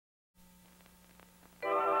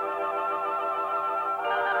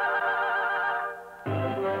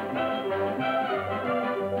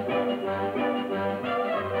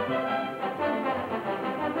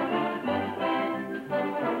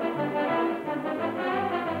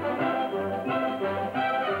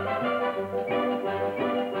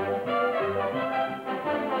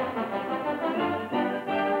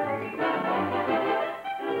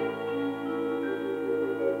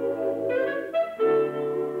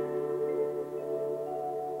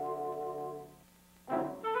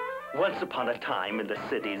Once upon a time in the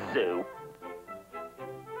city zoo,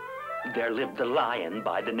 there lived a lion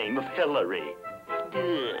by the name of Hillary.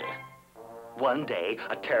 Ugh. One day,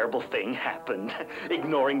 a terrible thing happened.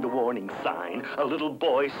 Ignoring the warning sign, a little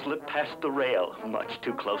boy slipped past the rail, much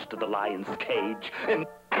too close to the lion's cage, and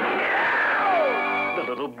the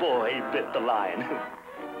little boy bit the lion,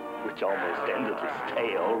 which almost ended his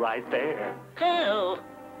tail right there. Oh!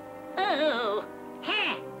 Oh!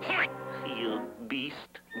 You beast.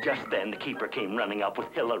 Just then, the keeper came running up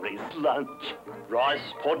with Hillary's lunch.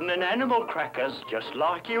 Rice pudding and animal crackers, just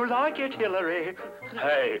like you like it, Hillary.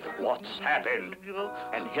 Hey, what's happened?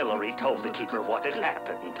 And Hillary told the keeper what had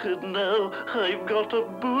happened. Now I've got a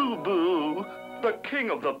boo-boo. The king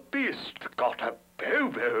of the beasts got a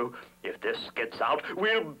boo-boo. If this gets out,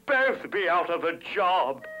 we'll both be out of a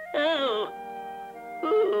job. Oh,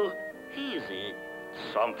 who is it?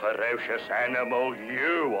 Some ferocious animal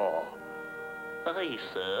you are. I,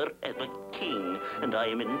 sir, am a king, and I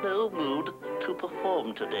am in no mood to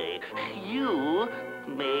perform today. You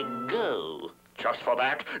may go. Just for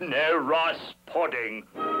that, no rice pudding.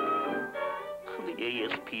 The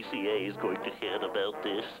ASPCA is going to hear about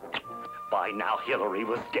this. By now, Hillary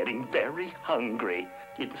was getting very hungry.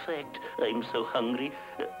 In fact, I'm so hungry,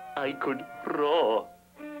 I could roar.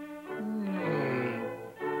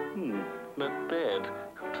 Not bad.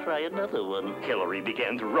 Try another one. Hillary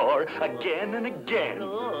began to roar again and again.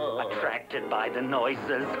 Oh. Attracted by the noises,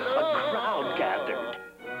 a crowd gathered.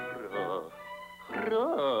 Roar,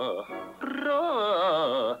 roar,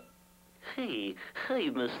 roar. Hey,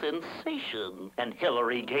 I'm a sensation. And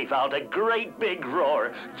Hillary gave out a great big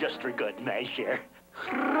roar, just for good measure.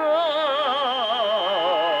 Roar!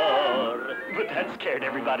 But that scared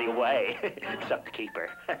everybody away, except the keeper.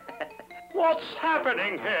 What's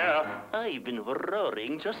happening here? I've been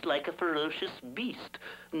roaring just like a ferocious beast.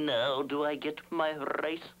 Now, do I get my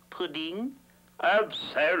rice pudding?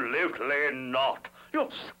 Absolutely not.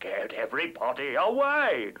 You've scared everybody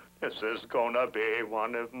away. This is gonna be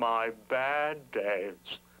one of my bad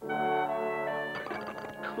days.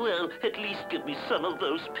 Well, at least give me some of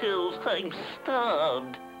those pills. I'm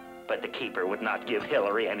starved. But the keeper would not give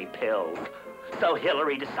Hillary any pills. So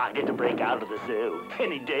Hillary decided to break out of the zoo,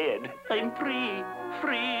 and he did. I'm free,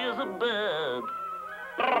 free as a bird.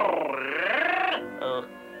 Oh,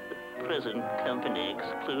 present company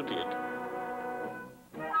excluded.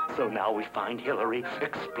 So now we find Hillary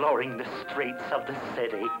exploring the streets of the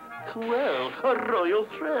city. Well, a royal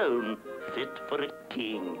throne, fit for a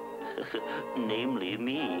king, namely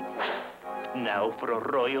me. Now for a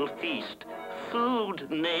royal feast. Food,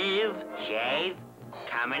 knave. Shave?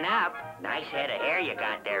 Coming up. Nice head of hair you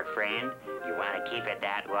got there, friend. You want to keep it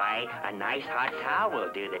that way? A nice hot towel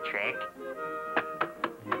will do the trick.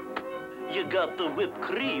 You got the whipped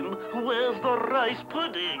cream. Where's the rice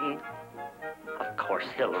pudding? Of course,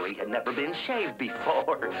 Hillary had never been shaved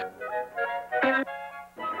before.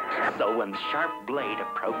 So when the sharp blade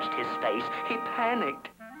approached his face, he panicked.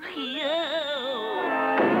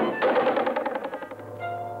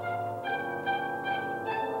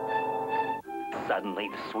 Suddenly,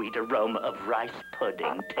 the sweet aroma of rice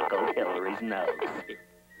pudding tickled Hillary's nose.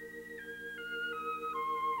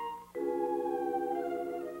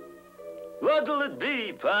 What'll it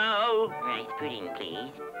be, pal? Rice pudding,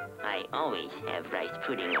 please. I always have rice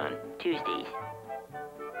pudding on Tuesdays.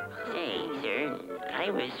 Say, sir, I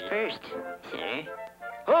was first, sir.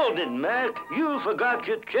 Hold it, Mac. You forgot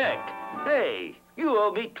your check. Hey, you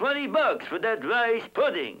owe me $20 for that rice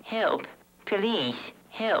pudding. Help. Police.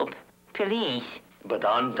 Help. Police. But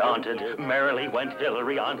undaunted, merrily went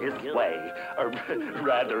Hillary on his way. Or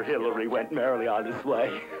rather, Hillary went merrily on his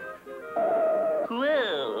way.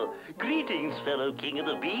 Well, greetings, fellow king of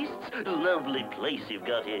the beasts. Lovely place you've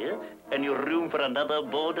got here. And your room for another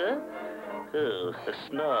boarder? Oh, a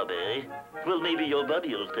snob, eh? Well, maybe your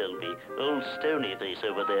buddy will tell me. Old stony face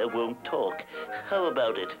over there won't talk. How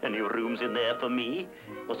about it? Any rooms in there for me?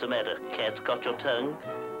 What's the matter? Cat's got your tongue?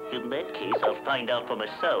 In that case, I'll find out for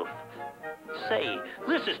myself. Say,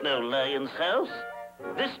 this is no lion's house.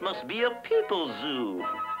 This must be a people's zoo.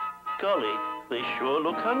 Golly, they sure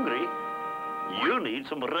look hungry. You need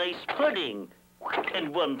some rice pudding.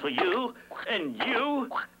 And one for you, and you,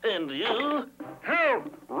 and you.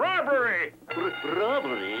 Help! Robbery!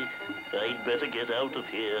 Robbery? I'd better get out of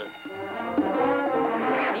here.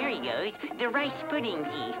 There he goes, the rice pudding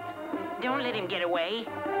thief. Don't let him get away.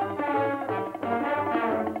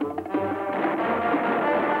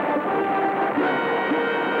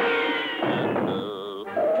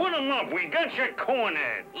 Put him up, we got you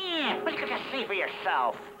cornered. Yeah, but you can see for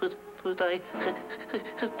yourself. But I...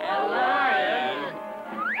 A lion.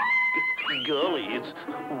 Golly, it's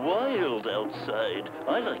wild outside.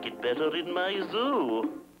 I like it better in my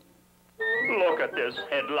zoo. Look at this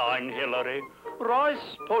headline, Hillary.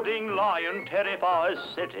 Rice pudding lion terrifies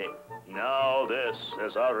city. Now this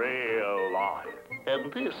is a real lie.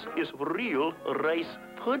 And this is real rice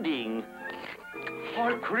pudding.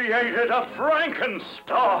 I created a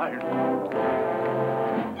Frankenstein.